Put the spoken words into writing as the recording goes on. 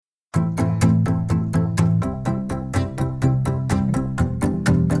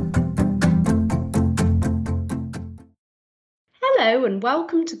Hello and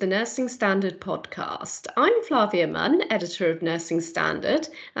welcome to the Nursing Standard podcast. I'm Flavia Munn, editor of Nursing Standard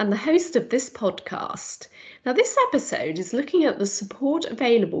and the host of this podcast. Now, this episode is looking at the support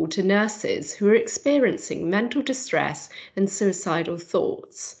available to nurses who are experiencing mental distress and suicidal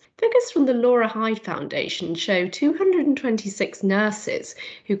thoughts. Figures from the Laura Hyde Foundation show 226 nurses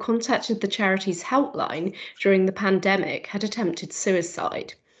who contacted the charity's helpline during the pandemic had attempted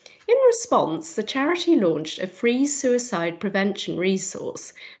suicide. In response, the charity launched a free suicide prevention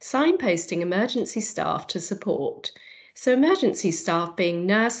resource, signposting emergency staff to support. So emergency staff being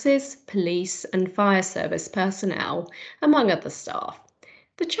nurses, police and fire service personnel, among other staff.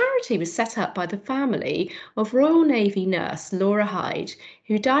 The charity was set up by the family of Royal Navy nurse Laura Hyde,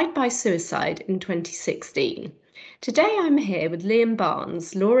 who died by suicide in 2016. Today I'm here with Liam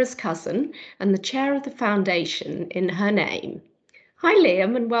Barnes, Laura's cousin and the chair of the foundation in her name. Hi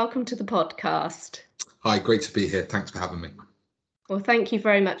Liam and welcome to the podcast. Hi, great to be here. Thanks for having me. Well, thank you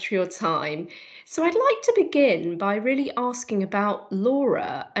very much for your time. So I'd like to begin by really asking about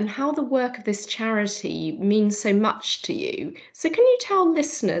Laura and how the work of this charity means so much to you. So can you tell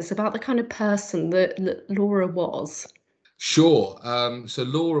listeners about the kind of person that Laura was? Sure. So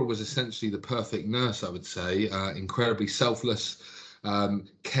Laura was essentially the perfect nurse, I would say, incredibly selfless,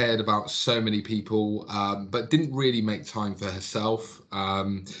 cared about so many people, but didn't really make time for herself.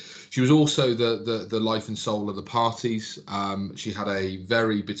 She was also the life and soul of the parties. She had a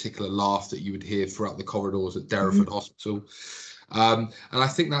very particular laugh that you would hear throughout the corridors at Derriford Hospital. And I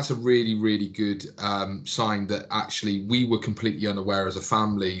think that's a really, really good sign that actually we were completely unaware as a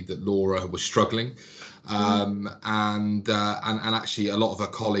family that Laura was struggling. And actually a lot of her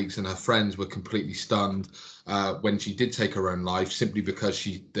colleagues and her friends were completely stunned when she did take her own life, simply because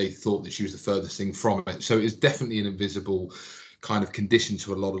they thought that she was the furthest thing from it. So it's definitely an invisible kind of condition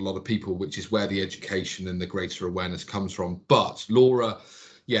to a lot of people, which is where the education and the greater awareness comes from. But Laura,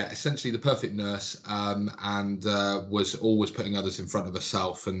 essentially the perfect nurse, and was always putting others in front of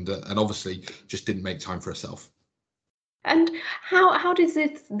herself, and obviously just didn't make time for herself. And how does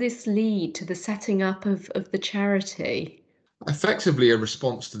this lead to the setting up of the charity? Effectively a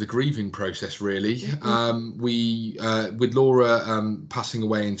response to the grieving process, really. We with Laura passing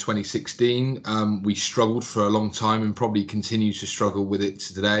away in 2016, we struggled for a long time and probably continue to struggle with it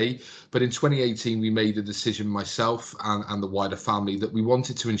today. But in 2018, we made a decision, myself and the wider family, that we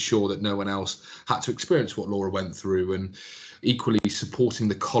wanted to ensure that no one else had to experience what Laura went through, and equally supporting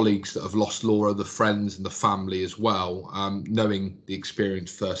the colleagues that have lost Laura, the friends and the family as well, knowing the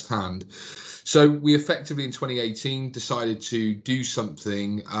experience firsthand. So we effectively in 2018 decided to do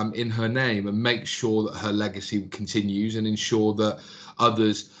something in her name and make sure that her legacy continues, and ensure that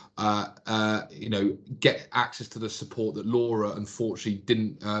others get access to the support that Laura unfortunately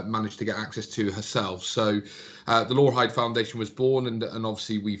didn't manage to get access to herself. So the Laura Hyde Foundation was born, and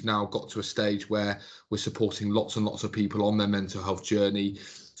obviously we've now got to a stage where we're supporting lots and lots of people on their mental health journey,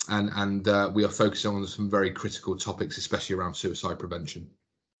 and we are focusing on some very critical topics, especially around suicide prevention.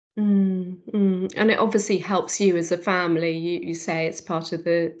 And it obviously helps you as a family. You say it's part of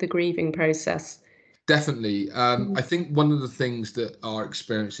the grieving process. Definitely. I think one of the things that our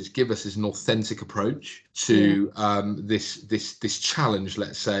experiences give us is an authentic approach to this challenge,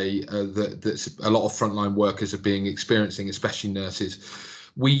 let's say, that a lot of frontline workers are experiencing, especially nurses.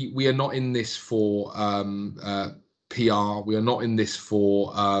 We are not in this for PR. We are not in this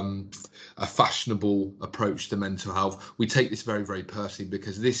for a fashionable approach to mental health. We take this very, very personally,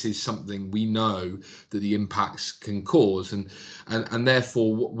 because this is something we know that the impacts can cause, and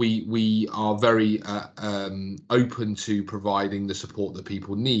therefore we are very open to providing the support that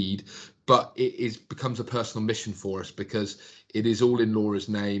people need. But it becomes a personal mission for us, because it is all in Laura's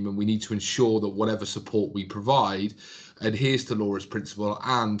name, and we need to ensure that whatever support we provide adheres to Laura's principle,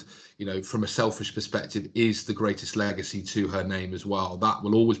 and from a selfish perspective, is the greatest legacy to her name as well. That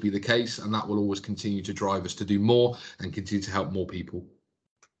will always be the case, and that will always continue to drive us to do more and continue to help more people.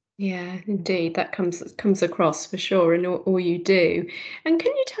 Yeah, indeed, that comes across for sure in all you do. And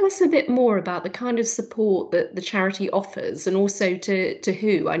can you tell us a bit more about the kind of support that the charity offers, and also to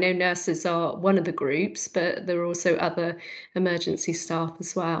who? I know nurses are one of the groups, but there are also other emergency staff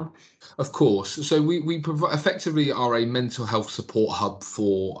as well. Of course. So we provide, effectively are a mental health support hub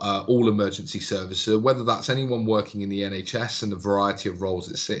for all emergency services, whether that's anyone working in the NHS and a variety of roles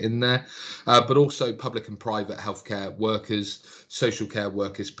that sit in there, but also public and private healthcare workers, social care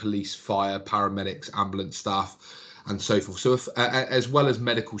workers, police, fire, paramedics, ambulance staff, and so forth. So as well as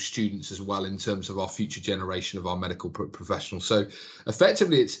medical students as well, in terms of our future generation of our medical professionals. So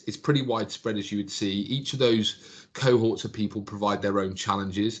effectively it's pretty widespread, as you would see. Each of those cohorts of people provide their own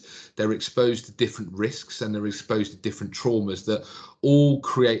challenges. They're exposed to different risks and they're exposed to different traumas that all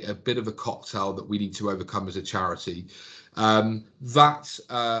create a bit of a cocktail that we need to overcome as a charity. I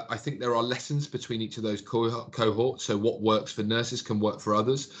think there are lessons between each of those cohorts. So what works for nurses can work for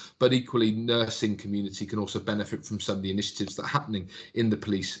others, but equally nursing community can also benefit from some of the initiatives that are happening in the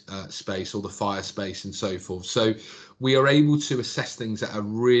police space or the fire space and so forth. So we are able to assess things at a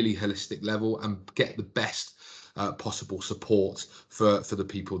really holistic level and get the best possible support for the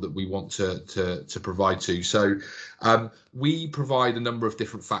people that we want to provide to. So we provide a number of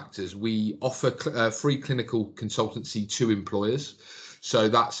different factors. We offer free clinical consultancy to employers. So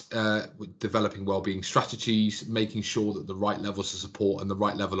that's developing wellbeing strategies, making sure that the right levels of support and the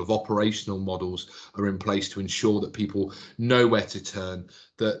right level of operational models are in place to ensure that people know where to turn,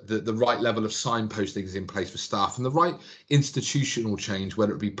 that the right level of signposting is in place for staff, and the right institutional change,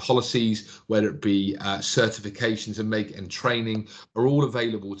 whether it be policies, whether it be certifications and training, are all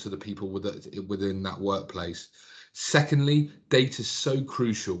available to the people within that workplace. Secondly, data is so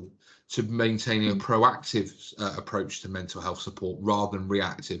crucial to maintaining a proactive approach to mental health support rather than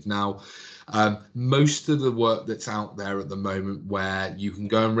reactive. Now, most of the work that's out there at the moment where you can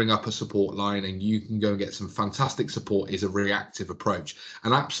go and ring up a support line and you can go and get some fantastic support is a reactive approach.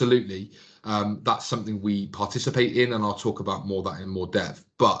 And absolutely, that's something we participate in, and I'll talk about that in more depth.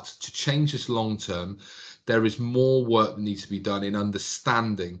 But to change this long term, there is more work that needs to be done in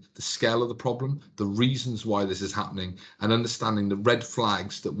understanding the scale of the problem, the reasons why this is happening, and understanding the red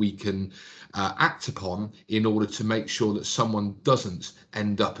flags that we can act upon in order to make sure that someone doesn't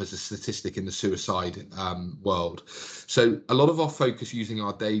end up as a statistic in the suicide world. So a lot of our focus using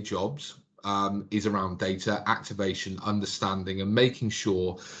our day jobs is around data, activation, understanding, and making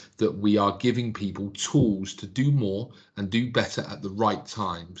sure that we are giving people tools to do more and do better at the right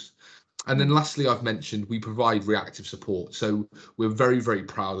times. And then lastly, I've mentioned we provide reactive support. So we're very, very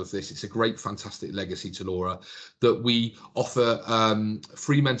proud of this. It's a great, fantastic legacy to Laura that we offer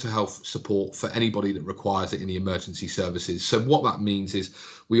free mental health support for anybody that requires it in the emergency services. So what that means is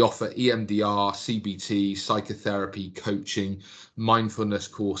we offer EMDR, CBT, psychotherapy, coaching, mindfulness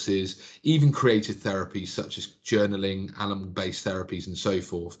courses, even creative therapies such as journaling, animal-based therapies and so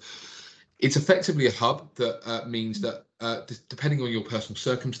forth. It's effectively a hub that means that depending on your personal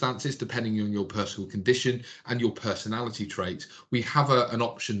circumstances, depending on your personal condition and your personality traits, we have an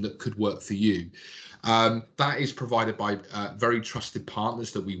option that could work for you. That is provided by very trusted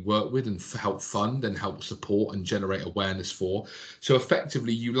partners that we work with and help fund and help support and generate awareness for. So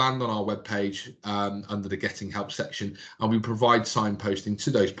effectively, you land on our webpage under the Getting Help section, and we provide signposting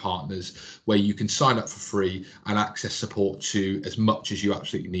to those partners where you can sign up for free and access support to as much as you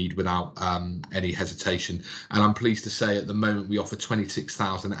absolutely need without any hesitation. And I'm pleased to say at the moment we offer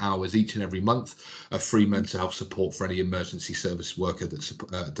 26,000 hours each and every month of free mental health support for any emergency service worker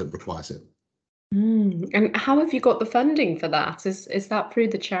that requires it. And how have you got the funding for that? Is that through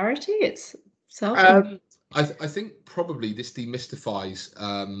the charity itself? I think probably this demystifies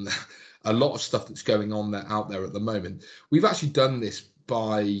a lot of stuff that's going on out there at the moment. We've actually done this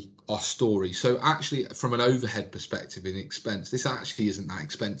by our story. So actually, from an overhead perspective in expense, this actually isn't that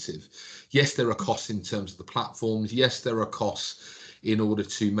expensive. Yes, there are costs in terms of the platforms. Yes, there are costs in order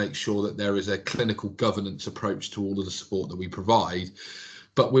to make sure that there is a clinical governance approach to all of the support that we provide.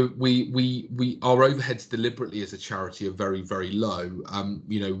 But our overheads deliberately as a charity are very, very low.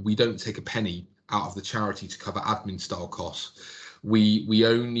 We don't take a penny out of the charity to cover admin style costs. We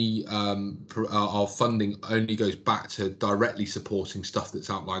only our funding only goes back to directly supporting stuff that's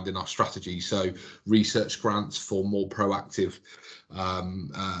outlined in our strategy. So research grants for more proactive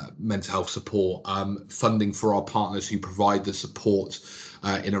mental health support, funding for our partners who provide the support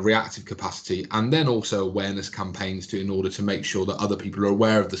in a reactive capacity, and then also awareness campaigns in order to make sure that other people are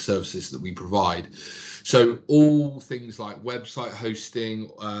aware of the services that we provide. So all things like website hosting,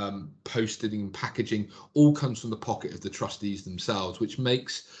 posting and packaging all comes from the pocket of the trustees themselves, which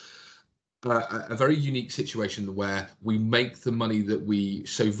makes a very unique situation where we make the money that we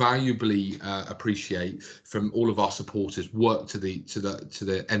so valuably appreciate from all of our supporters work to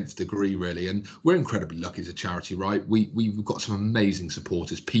the nth degree, really. And we're incredibly lucky as a charity, right? We've got some amazing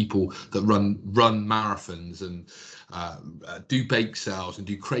supporters, people that run marathons and do bake sales and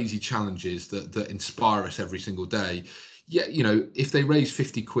do crazy challenges that inspire us every single day. Yeah, if they raise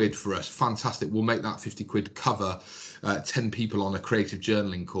 50 quid for us, fantastic. We'll make that 50 quid cover 10 people on a creative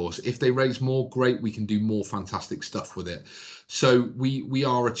journaling course. If they raise more, great, we can do more fantastic stuff with it. So we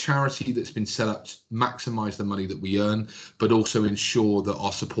are a charity that's been set up to maximise the money that we earn, but also ensure that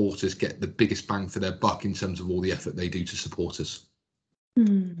our supporters get the biggest bang for their buck in terms of all the effort they do to support us.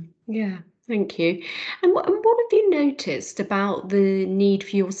 Yeah. Thank you. And what have you noticed about the need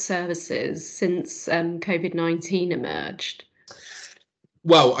for your services since COVID-19 emerged?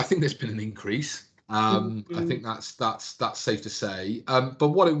 Well, I think there's been an increase. I Mm, think that's safe to say. But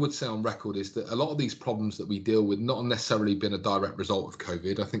what I would say on record is that a lot of these problems that we deal with not necessarily been a direct result of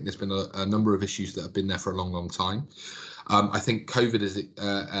COVID. I think there's been a number of issues that have been there for a long, long time. I think COVID has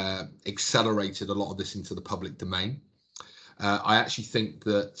accelerated a lot of this into the public domain. I actually think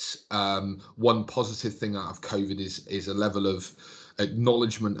that one positive thing out of COVID is a level of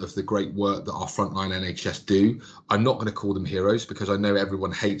acknowledgement of the great work that our frontline NHS do. I'm not going to call them heroes because I know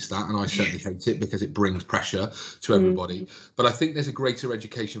everyone hates that, and I certainly hate it because it brings pressure to everybody. mm, But I think there's a greater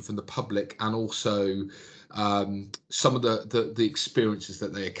education from the public, and also some of the experiences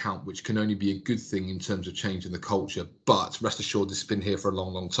that they account, which can only be a good thing in terms of changing the culture. But rest assured, this has been here for a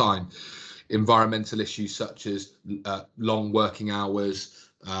long, long time. Environmental issues such as long working hours,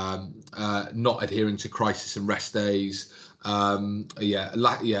 not adhering to crisis and rest days,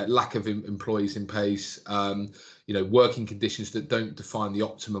 lack of employees in pace, working conditions that don't define the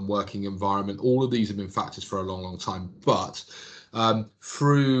optimum working environment. All of these have been factors for a long, long time. But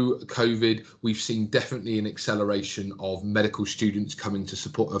through COVID, we've seen definitely an acceleration of medical students coming to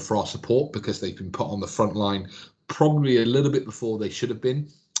support for our support because they've been put on the front line probably a little bit before they should have been.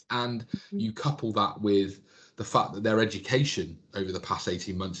 And you couple that with the fact that their education over the past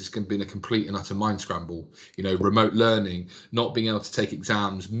 18 months has been a complete and utter mind scramble. Remote learning, not being able to take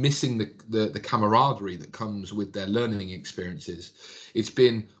exams, missing the camaraderie that comes with their learning experiences. It's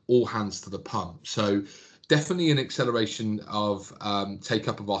been all hands to the pump. So definitely an acceleration of take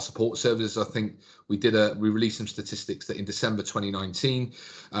up of our support services. I think we released some statistics that in December 2019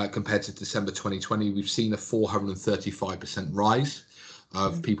 compared to December 2020, we've seen a 435% rise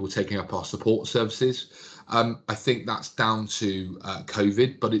of people taking up our support services. I think that's down to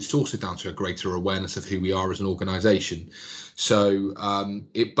COVID, but it's also down to a greater awareness of who we are as an organisation. So,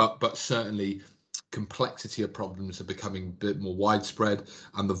 but certainly, complexity of problems are becoming a bit more widespread,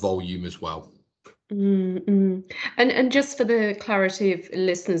 and the volume as well. And just for the clarity of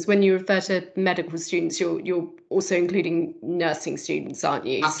listeners, when you refer to medical students, you're also including nursing students, aren't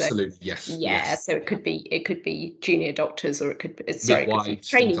you? So Absolutely, yes, yeah, yes. so it could be junior doctors, or it could be, sorry, it could be Midwives, things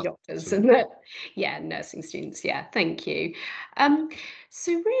training like doctors, that. and yeah, nursing students. Yeah, thank you. Um,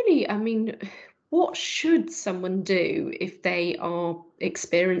 so really, I mean, what should someone do if they are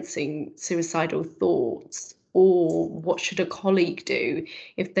experiencing suicidal thoughts? Or what should a colleague do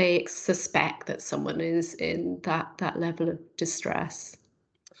if they suspect that someone is in that level of distress?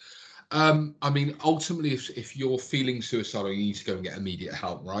 I mean, ultimately, if you're feeling suicidal, you need to go and get immediate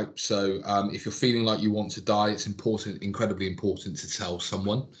help, right? So, if you're feeling like you want to die, it's important, incredibly important, to tell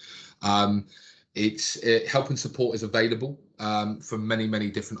someone. Um, help and support is available from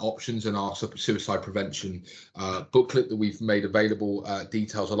many different options, and our suicide prevention booklet that we've made available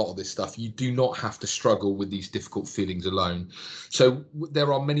details a lot of this stuff. You do not have to struggle with these difficult feelings alone. So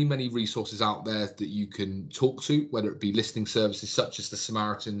there are many resources out there that you can talk to, whether it be listening services such as the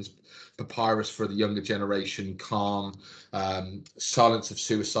Samaritans, Papyrus for the younger generation, Calm, Silence of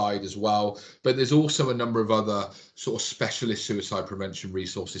Suicide as well. But there's also a number of other sort of specialist suicide prevention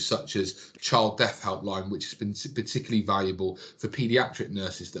resources, such as Child Death Helpline, which has been particularly valuable for paediatric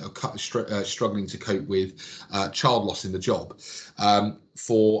nurses that are struggling to cope with child loss in the job.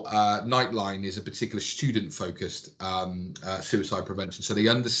 For Nightline is a particular student-focused suicide prevention, so they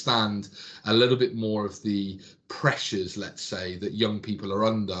understand a little bit more of the pressures, let's say, that young people are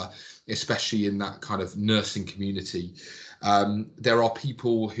under, especially in that kind of nursing community. There are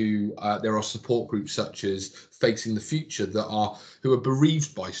people there are support groups such as Facing the Future who are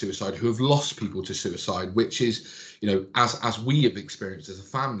bereaved by suicide, who have lost people to suicide, which is, as we have experienced as a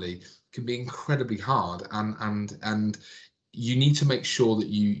family, can be incredibly hard, and you need to make sure that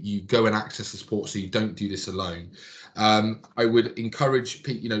you go and access the support so you don't do this alone. I would encourage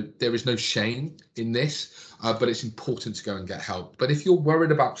people, there is no shame in this, but it's important to go and get help. But if you're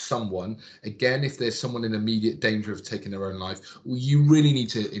worried about someone, again, if there's someone in immediate danger of taking their own life, well, you really need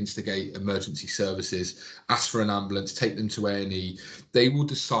to instigate emergency services, ask for an ambulance, take them to A&E. They will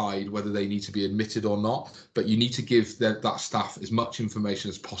decide whether they need to be admitted or not, but you need to give that staff as much information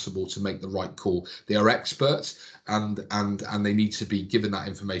as possible to make the right call. They are experts, and they need to be given that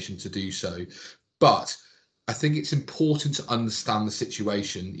information to do so. But I think it's important to understand the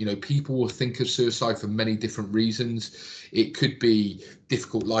situation. People will think of suicide for many different reasons. It could be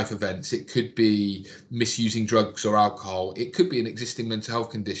difficult life events. It could be misusing drugs or alcohol. It could be an existing mental health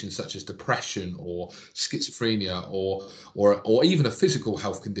condition such as depression or schizophrenia, or even a physical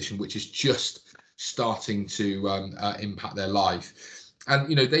health condition which is just starting to impact their life.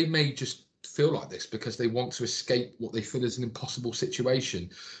 And they may just feel like this because they want to escape what they feel is an impossible situation,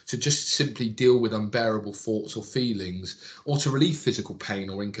 to just simply deal with unbearable thoughts or feelings, or to relieve physical pain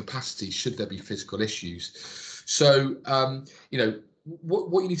or incapacity should there be physical issues. So,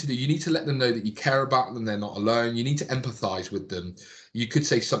 what you need to do, you need to let them know that you care about them, they're not alone. You need to empathize with them. You could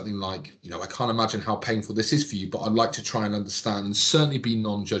say something like, I can't imagine how painful this is for you, but I'd like to try and understand, and certainly be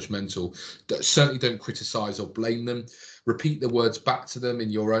non-judgmental. Certainly don't criticize or blame them. Repeat the words back to them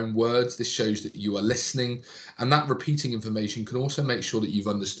in your own words. This shows that you are listening, and that repeating information can also make sure that you've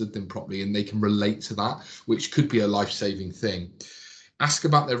understood them properly and they can relate to that, which could be a life-saving thing. Ask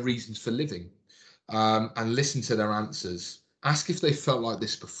about their reasons for living, and listen to their answers. Ask if they felt like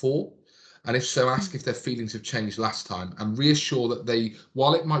this before, and if so, ask if their feelings have changed last time, and reassure that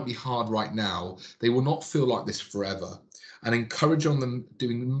while it might be hard right now, they will not feel like this forever. And encourage on them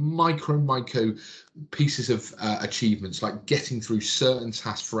doing micro pieces of achievements, like getting through certain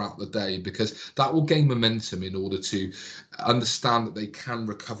tasks throughout the day, because that will gain momentum in order to understand that they can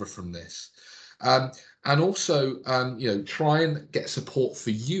recover from this. And also, try and get support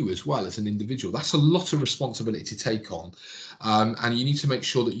for you as well as an individual. That's a lot of responsibility to take on. And you need to make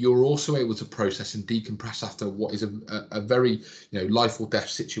sure that you're also able to process and decompress after what is a very, life or death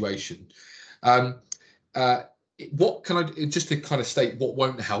situation. What can I, just to kind of state what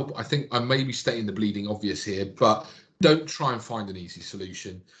won't help, I think I may be stating the bleeding obvious here, but don't try and find an easy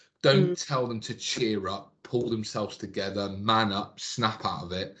solution. Don't tell them to cheer up, pull themselves together, man up, snap out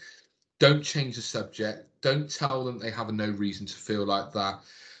of it. Don't change the subject. Don't tell them they have no reason to feel like that.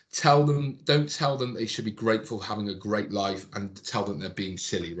 Don't tell them they should be grateful for having a great life, and tell them they're being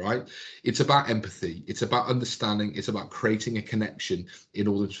silly, right? It's about empathy. It's about understanding. It's about creating a connection in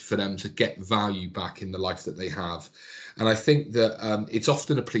order for them to get value back in the life that they have. And I think that it's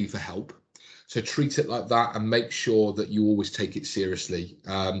often a plea for help. So treat it like that, and make sure that you always take it seriously.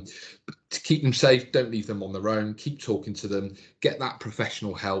 To keep them safe, don't leave them on their own. Keep talking to them. Get that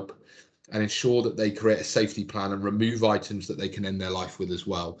professional help, and ensure that they create a safety plan and remove items that they can end their life with as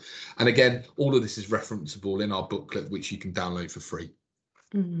well. And again, all of this is referenceable in our booklet, which you can download for free.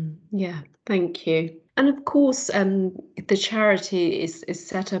 Yeah, thank you. And of course, the charity is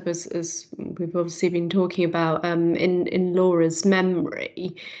set up as we've obviously been talking about, in Laura's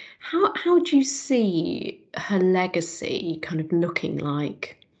memory. How do you see her legacy kind of looking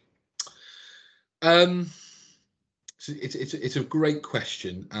like? So it's a great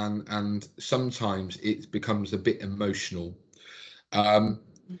question, and sometimes it becomes a bit emotional. I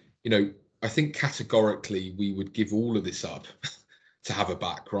think categorically we would give all of this up to have her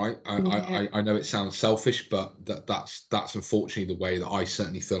back, right? I know it sounds selfish, but that's unfortunately the way that I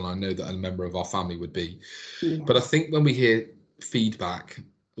certainly feel, and I know that a member of our family would be. Yeah. But I think when we hear feedback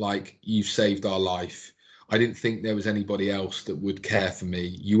like, "You've saved our life," I didn't think there was anybody else that would care for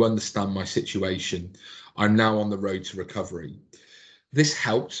me. You understand my situation. I'm now on the road to recovery. This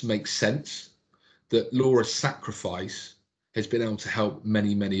helps make sense that Laura's sacrifice has been able to help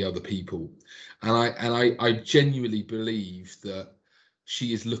many, many other people. And I genuinely believe that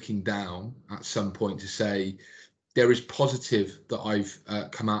she is looking down at some point to say, there is positive that I've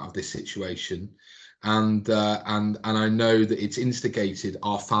come out of this situation. And I know that it's instigated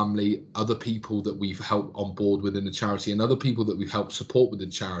our family, other people that we've helped on board within the charity, and other people that we've helped support within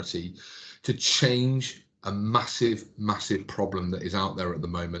charity, to change a massive problem that is out there at the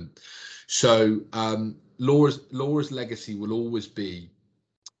moment. So Laura's legacy will always be,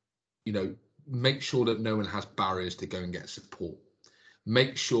 make sure that no one has barriers to go and get support.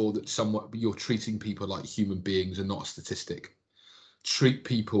 Make sure that you're treating people like human beings and not a statistic. Treat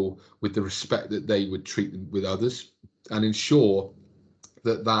people with the respect that they would treat them with others, and ensure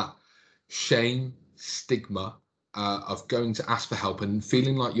that shame, stigma of going to ask for help and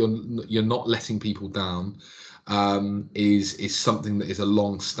feeling like you're not letting people down is something that is a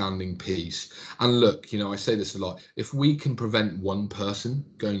long-standing piece. And look, I say this a lot: if we can prevent one person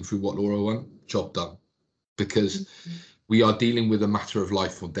going through what Laura went, job done, because we are dealing with a matter of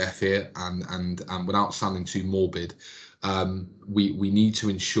life or death here, and without sounding too morbid, we need to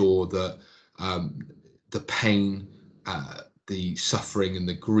ensure that the pain, the suffering and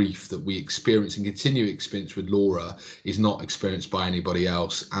the grief that we experience and continue to experience with Laura is not experienced by anybody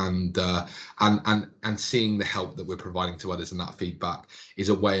else. And seeing the help that we're providing to others and that feedback is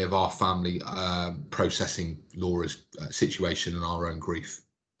a way of our family processing Laura's situation and our own grief.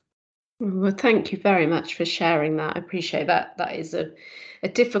 Well, thank you very much for sharing that. I appreciate that. That is a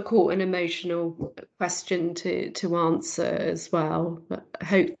difficult and emotional question to answer as well. But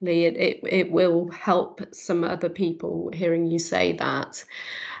hopefully it will help some other people hearing you say that.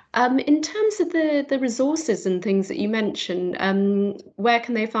 In terms of the resources and things that you mentioned, where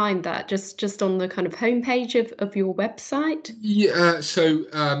can they find that? Just on the kind of homepage of your website? Yeah, so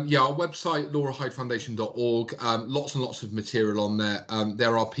our website, laurahydefoundation.org, lots and lots of material on there.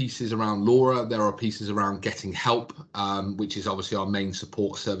 There are pieces around Laura, there are pieces around getting help, which is obviously our main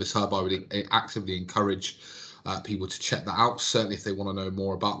support service hub. I would actively encourage people to check that out, certainly if they want to know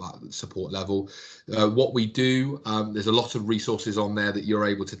more about that support level. What we do, there's a lot of resources on there that you're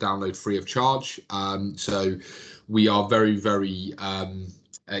able to download free of charge. So we are very, very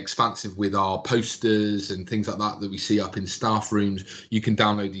expansive with our posters and things like that we see up in staff rooms. You can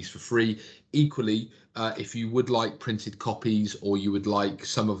download these for free. Equally, if you would like printed copies, or you would like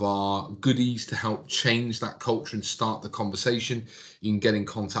some of our goodies to help change that culture and start the conversation, you can get in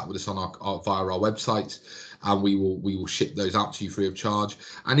contact with us on via our website, and we will ship those out to you free of charge.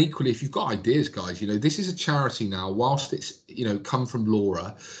 And equally, if you've got ideas, guys, this is a charity now. Whilst it's come from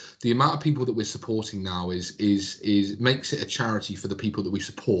Laura, the amount of people that we're supporting now is makes it a charity for the people that we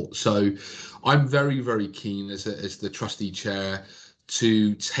support. So I'm very, very keen as the trustee chair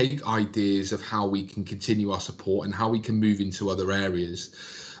to take ideas of how we can continue our support and how we can move into other areas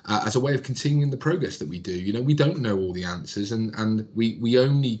as a way of continuing the progress that we do. We don't know all the answers, and we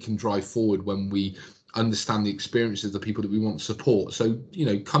only can drive forward when we understand the experiences of the people that we want to support. So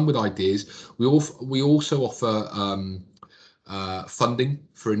come with ideas. We also offer funding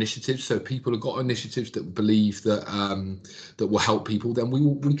for initiatives. So people have got initiatives that believe that that will help people, then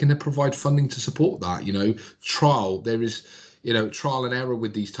we can provide funding to support that. There is trial and error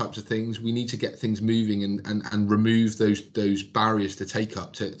with these types of things. We need to get things moving and remove those barriers to take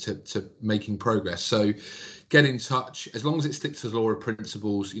up to making progress. So get in touch. As long as it sticks to Laura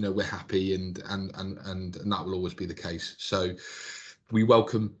principles, we're happy, and that will always be the case. So we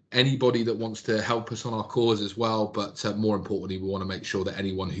welcome anybody that wants to help us on our cause as well, but more importantly, we want to make sure that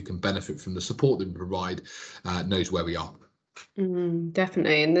anyone who can benefit from the support that we provide knows where we are.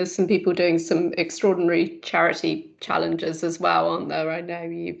 Definitely, and there's some people doing some extraordinary charity challenges as well, aren't there? I know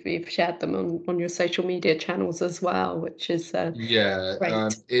you've shared them on your social media channels as well, which is great.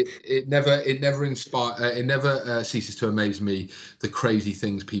 It never ceases to amaze me, the crazy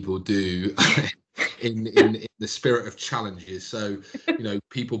things people do in the spirit of challenges. So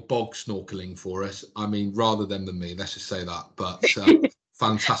people bog snorkeling for us. I mean, rather than me, let's just say that. But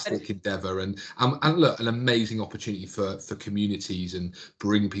fantastic endeavour, and look, an amazing opportunity for communities and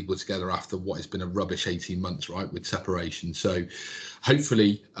bring people together after what has been a rubbish 18 months, right, with separation. So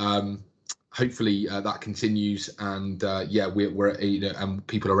hopefully that continues, and we're and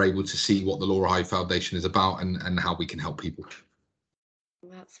people are able to see what the Laura Hyde Foundation is about and how we can help people.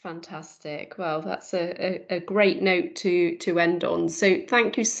 That's fantastic. Well, that's a great note to end on. So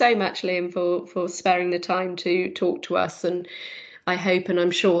thank you so much, Liam, for sparing the time to talk to us, and I hope and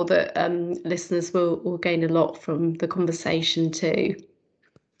I'm sure that listeners will gain a lot from the conversation too.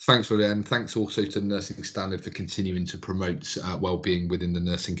 Thanks, Lily, and thanks also to Nursing Standard for continuing to promote wellbeing within the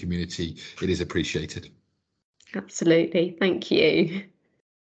nursing community. It is appreciated. Absolutely. Thank you.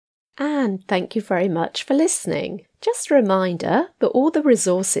 And thank you very much for listening. Just a reminder that all the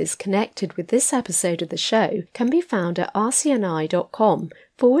resources connected with this episode of the show can be found at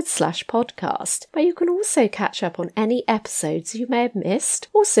rcni.com/podcast, where you can also catch up on any episodes you may have missed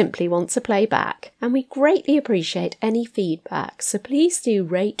or simply want to play back. And we greatly appreciate any feedback, so please do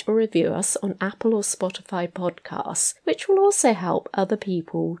rate or review us on Apple or Spotify podcasts, which will also help other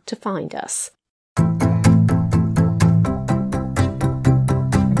people to find us.